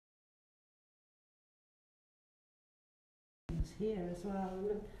things here as well.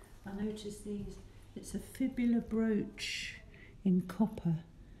 Look, I noticed these. It's a fibula brooch in copper.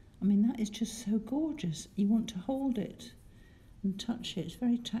 I mean, that is just so gorgeous. You want to hold it and touch it. It's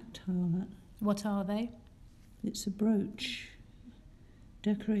very tactile, that. What are they? It's a brooch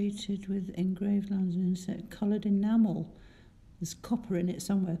decorated with engraved lines and inset coloured enamel. There's copper in it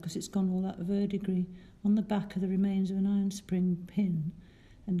somewhere because it's gone all that verdigris. On the back are the remains of an iron spring pin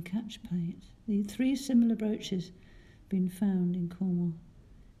and catch plate. The 3 similar brooches been found in Cornwall.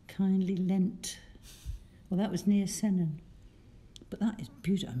 Kindly lent. Well, that was near Sennen. But that is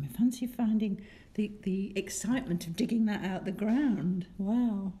beautiful. I mean, fancy finding the excitement of digging that out the ground.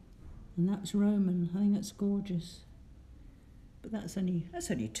 Wow. And that's Roman. I think that's gorgeous. But that's only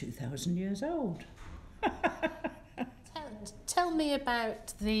 2,000 years old. Tell me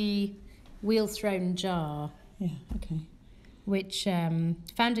about the wheel-thrown jar. Yeah, okay. Which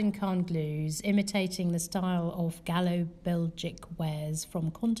found in Carnglues, imitating the style of Gallo-Belgic wares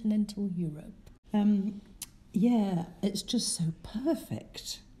from continental Europe. Yeah, it's just so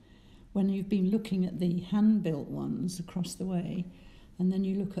perfect when you've been looking at the hand-built ones across the way, and then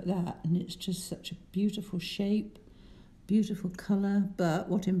you look at that, and it's just such a beautiful shape, beautiful colour. But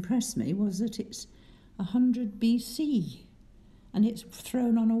what impressed me was that it's 100 BC, and it's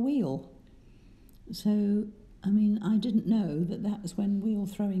thrown on a wheel. So, I mean, I didn't know that was when wheel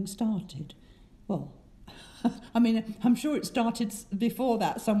throwing started. Well, I mean, I'm sure it started before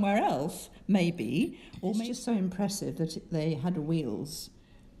that somewhere else, maybe. Or it's just so impressive that they had wheels.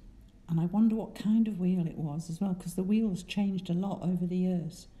 And I wonder what kind of wheel it was as well, because the wheels changed a lot over the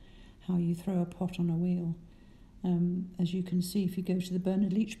years, how you throw a pot on a wheel. As you can see, if you go to the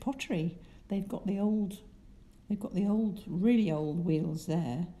Bernard Leach pottery, they've got the old, really old wheels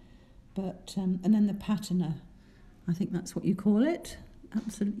there. But and then the patina, I think that's what you call it.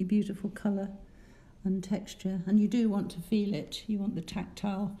 Absolutely beautiful colour and texture, and you do want to feel it. You want the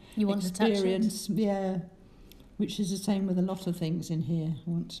tactile experience, yeah. Which is the same with a lot of things in here. I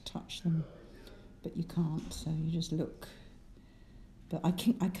want to touch them, but you can't. So you just look. But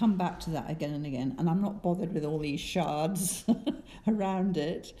I come back to that again and again, and I'm not bothered with all these shards around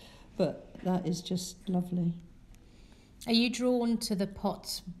it. But that is just lovely. Are you drawn to the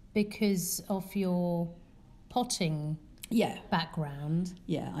pots because of your potting background?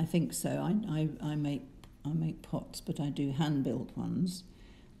 Yeah, I think so. I make pots, but I do hand-built ones.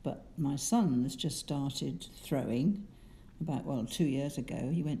 But my son has just started throwing about 2 years ago.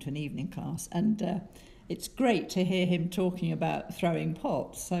 He went to an evening class, and it's great to hear him talking about throwing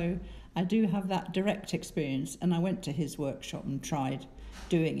pots. So I do have that direct experience, and I went to his workshop and tried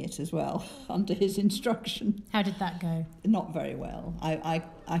doing it as well under his instruction. How did that go? Not very well.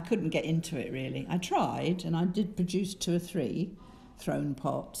 I couldn't get into it really. I tried, and I did produce 2 or 3 thrown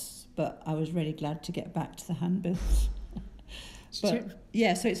pots, but I was really glad to get back to the hand-built. But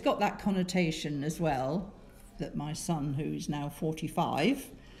yeah, so it's got that connotation as well, that my son, who is now 45,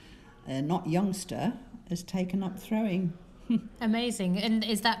 not youngster, has taken up throwing. Amazing. And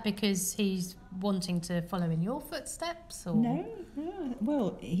is that because he's wanting to follow in your footsteps? Or? No.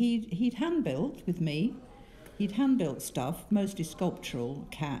 Well, he'd hand-built with me. He'd hand-built stuff, mostly sculptural,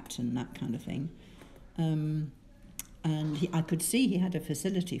 cat and that kind of thing. And I could see he had a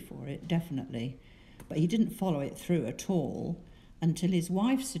facility for it, definitely. But he didn't follow it through at all until his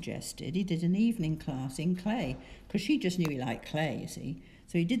wife suggested he did an evening class in clay, because she just knew he liked clay, you see.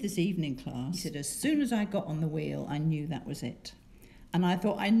 So he did this evening class. He said, as soon as I got on the wheel, I knew that was it. And I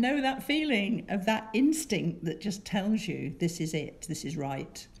thought, I know that feeling of that instinct that just tells you this is it, this is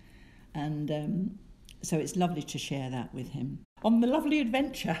right. And so it's lovely to share that with him on the lovely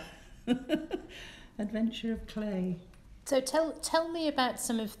adventure, adventure of clay. So tell me about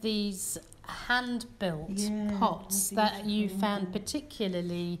some of these hand-built pots that you found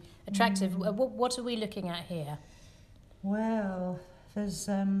particularly attractive. What are we looking at here? Well, there's,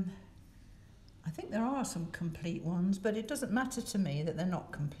 I think there are some complete ones, but it doesn't matter to me that they're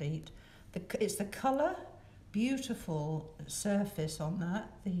not complete. It's the colour, beautiful surface on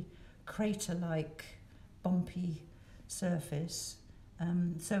that, the crater-like bumpy surface.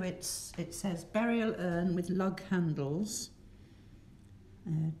 So it says burial urn with lug handles,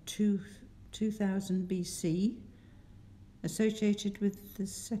 2000 BC, associated with the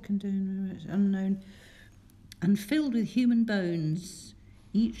second owner, unknown, and filled with human bones.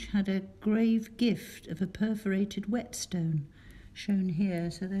 Each had a grave gift of a perforated whetstone, shown here.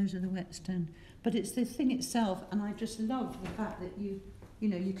 So those are the whetstone. But it's the thing itself, and I just love the fact that you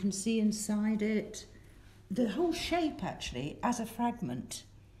can see inside it. The whole shape, actually, as a fragment,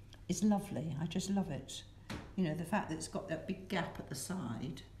 is lovely. I just love it. You know, the fact that it's got that big gap at the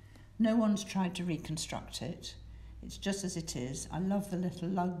side. No one's tried to reconstruct it. It's just as it is. I love the little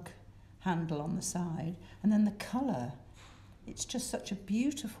lug handle on the side. And then the colour, it's just such a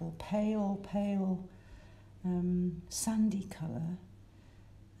beautiful, pale, sandy colour.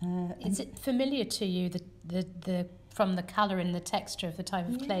 Is it familiar to you, the from the colour and the texture of the type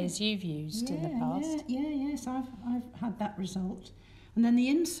of clays you've used in the past? Yes, I've had that result. And then the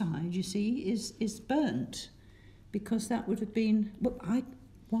inside, you see, is burnt, because that would have been...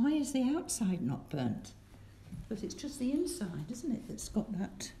 why is the outside not burnt? Because it's just the inside, isn't it, that's got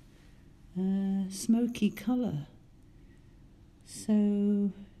that smoky colour.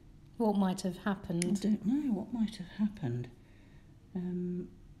 So... What might have happened? I don't know what might have happened.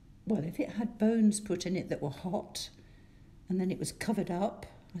 Well, if it had bones put in it that were hot, and then it was covered up,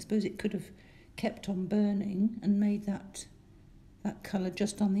 I suppose it could have kept on burning and made that colour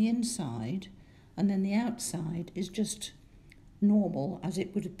just on the inside, and then the outside is just normal as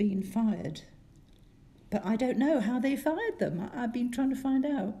it would have been fired. But I don't know how they fired them. I've been trying to find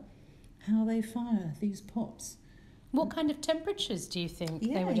out how they fire these pots. What kind of temperatures do you think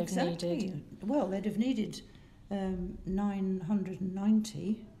they would have needed? Well, they'd have needed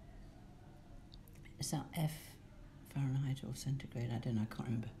 990. Is that Fahrenheit or centigrade? I don't know, I can't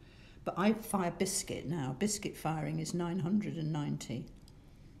remember. But I fire biscuit now. Biscuit firing is 990.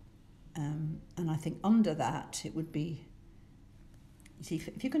 And I think under that it would be... You see,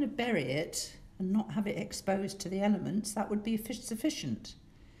 if you're going to bury it and not have it exposed to the elements, that would be sufficient.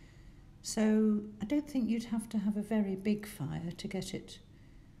 So I don't think you'd have to have a very big fire to get it.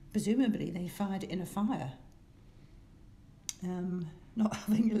 Presumably they fired it in a fire, not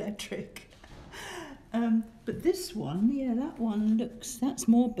having electric. But this one, that one that's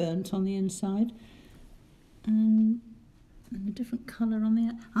more burnt on the inside, and a different colour on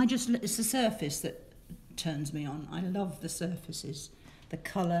the... it's the surface that turns me on. I love the surfaces, the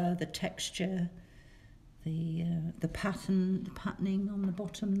colour, the texture, the patterning on the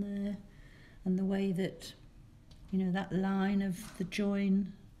bottom there, and the way that, that line of the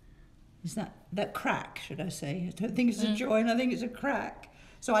join, is that crack, should I say? I don't think it's a join, I think it's a crack.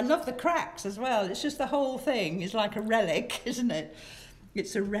 So I love the cracks as well. It's just the whole thing is like a relic, isn't it?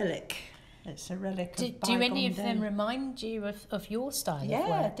 It's a relic. It's a relic of bygone day. Do any of them remind you of your style of work?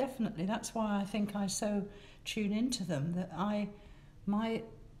 Yeah, definitely. That's why I think I so tune into them, that my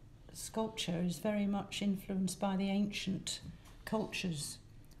sculpture is very much influenced by the ancient cultures,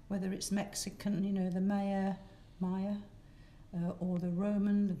 whether it's Mexican, the Maya, or the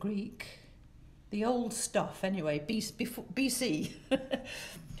Roman, the Greek, the old stuff anyway, BC.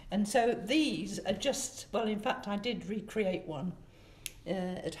 And so these are just, well, in fact, I did recreate one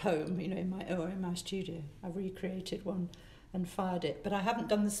at home, in my studio. I recreated one and fired it, but I haven't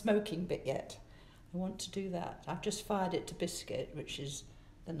done the smoking bit yet. I want to do that. I've just fired it to biscuit, which is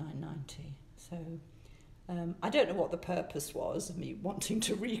the 990. So I don't know what the purpose was of me wanting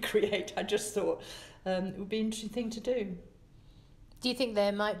to recreate. I just thought it would be an interesting thing to do. Do you think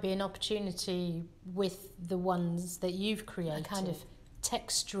there might be an opportunity with the ones that you've created, a kind of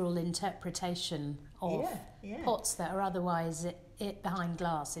textural interpretation of pots that are otherwise behind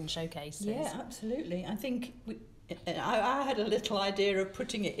glass in showcases? Yeah, absolutely. I think I had a little idea of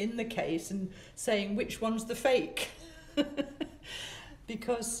putting it in the case and saying which one's the fake.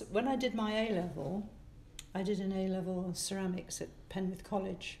 Because when I did my A-level, I did an A-level ceramics at Penlee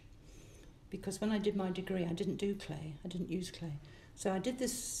College. Because when I did my degree, I didn't do clay. I didn't use clay. So I did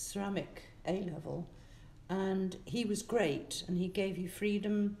this ceramic A-level, and he was great, and he gave you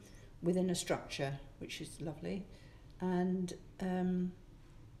freedom within a structure, which is lovely. And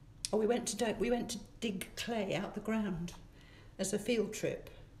we went to dig clay out the ground as a field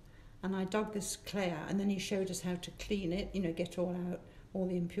trip, and I dug this clay out, and then he showed us how to clean it, get all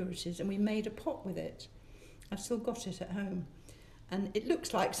the impurities, and we made a pot with it. I've still got it at home. And it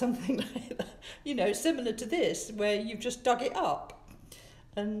looks like something like that, similar to this, where you've just dug it up.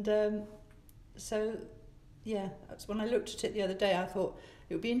 And that's when I looked at it the other day, I thought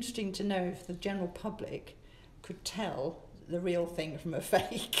it would be interesting to know if the general public could tell the real thing from a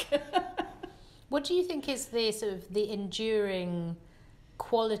fake. What do you think is the sort of the enduring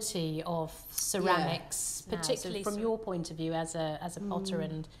quality of ceramics, particularly from your point of view as a potter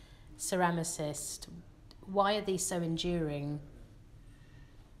and ceramicist? Why are these so enduring?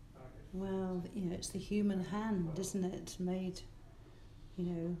 Well, it's the human hand, isn't it? Made,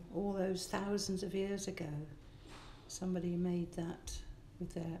 all those thousands of years ago. Somebody made that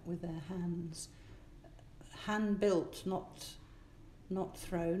with their hands. Hand built, not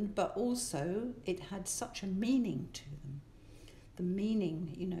thrown, but also it had such a meaning to them. The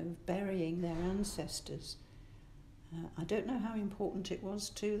meaning, of burying their ancestors. I don't know how important it was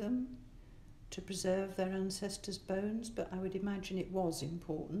to them. to preserve their ancestors' bones, but I would imagine it was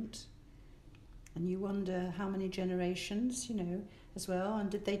important. And you wonder how many generations, you know, as well, and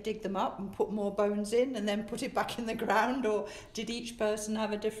did they dig them up and put more bones in and then put it back in the ground, or did each person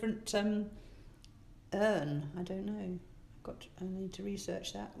have a different urn? I don't know. I need to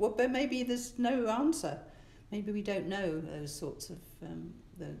research that. Well, but maybe there's no answer. Maybe we don't know those sorts of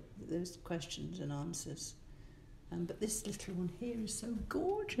those questions and answers. But this little one here is so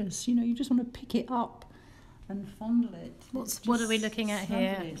gorgeous. You know, you just want to pick it up and fondle it. What are we looking at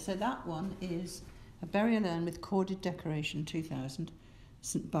here? So that one is a burial urn with corded decoration 2000,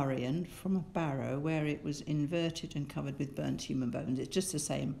 St Buryan, from a barrow where it was inverted and covered with burnt human bones. It's just the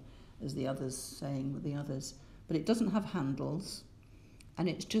same as the others, saying with the others, but it doesn't have handles, and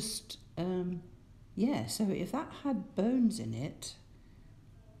it's just so if that had bones in it,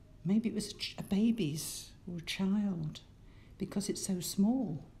 maybe it was a baby's or a child, because it's so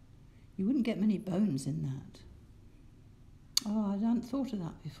small. You wouldn't get many bones in that. Oh, I hadn't thought of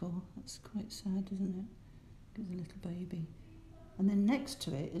that before. That's quite sad, isn't it? It's a little baby. And then next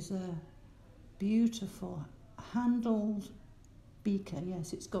to it is a beautiful handled beaker.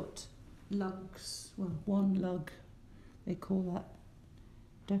 Yes, it's got lugs, well, one lug, they call that,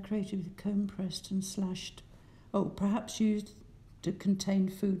 decorated with comb pressed and slashed. Oh, perhaps used to contain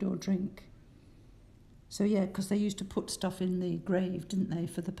food or drink. So yeah, because they used to put stuff in the grave, didn't they,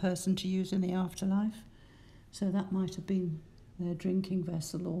 for the person to use in the afterlife. So that might have been their drinking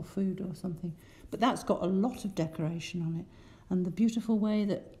vessel or food or something. But that's got a lot of decoration on it. And the beautiful way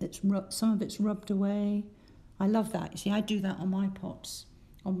that some of it's rubbed away. I love that. You see, I do that on my pots,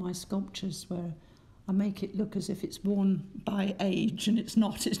 on my sculptures, where I make it look as if it's worn by age, and it's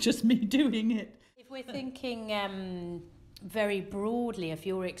not, it's just me doing it. If we're thinking very broadly of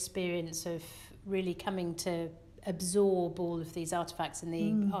your experience of really coming to absorb all of these artefacts in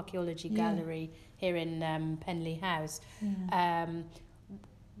the archaeology gallery here in Penlee House,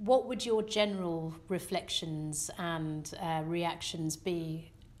 what would your general reflections and reactions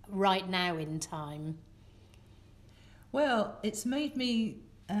be right now in time? Well, it's made me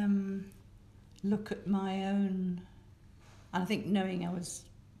look at my own, and I think knowing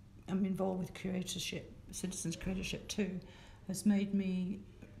I'm involved with curatorship, citizens curatorship too, has made me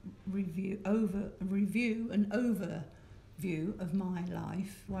review an overview of my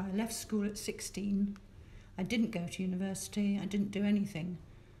life, where I left school at 16. I didn't go to university, I didn't do anything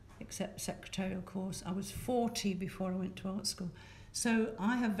except secretarial course. I was 40 before I went to art school. So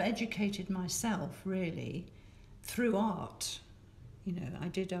I have educated myself really through art. You know, I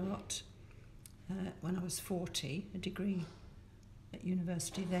did art when I was 40, a degree at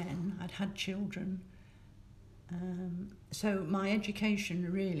university then. I'd had children. So my education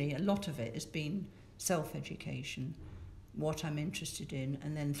really, a lot of it has been self-education, what I'm interested in,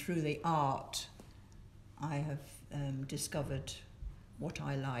 and then through the art I have discovered what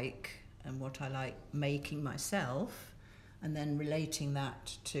I like and what I like making myself, and then relating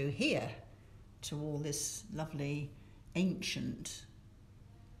that to here, to all this lovely ancient.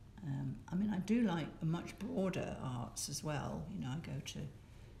 I mean, I do like much broader arts as well. You know, I go to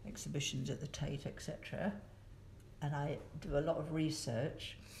exhibitions at the Tate, etc., and I do a lot of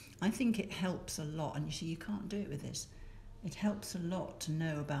research. I think it helps a lot, and you see, you can't do it with this. It helps a lot to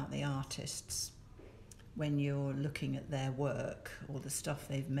know about the artists when you're looking at their work or the stuff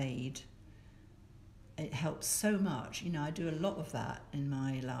they've made. It helps so much. You know, I do a lot of that in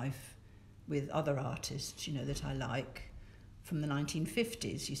my life with other artists, you know, that I like from the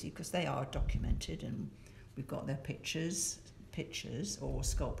 1950s, you see, because they are documented and we've got their pictures or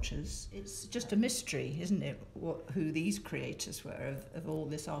sculptures. It's just a mystery, isn't it, who these creators were of all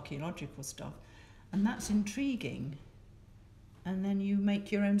this archaeological stuff. And that's intriguing. And then you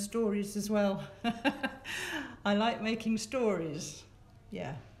make your own stories as well. I like making stories,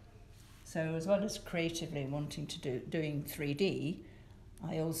 yeah. So as well as creatively wanting to doing 3D,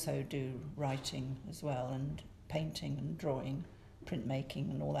 I also do writing as well, and painting and drawing,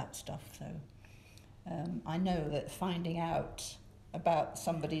 printmaking and all that stuff. So I know that finding out about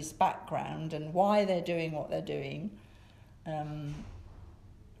somebody's background and why they're doing what they're doing, and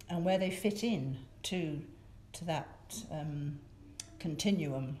where they fit in to that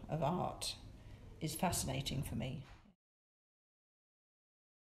continuum of art is fascinating for me.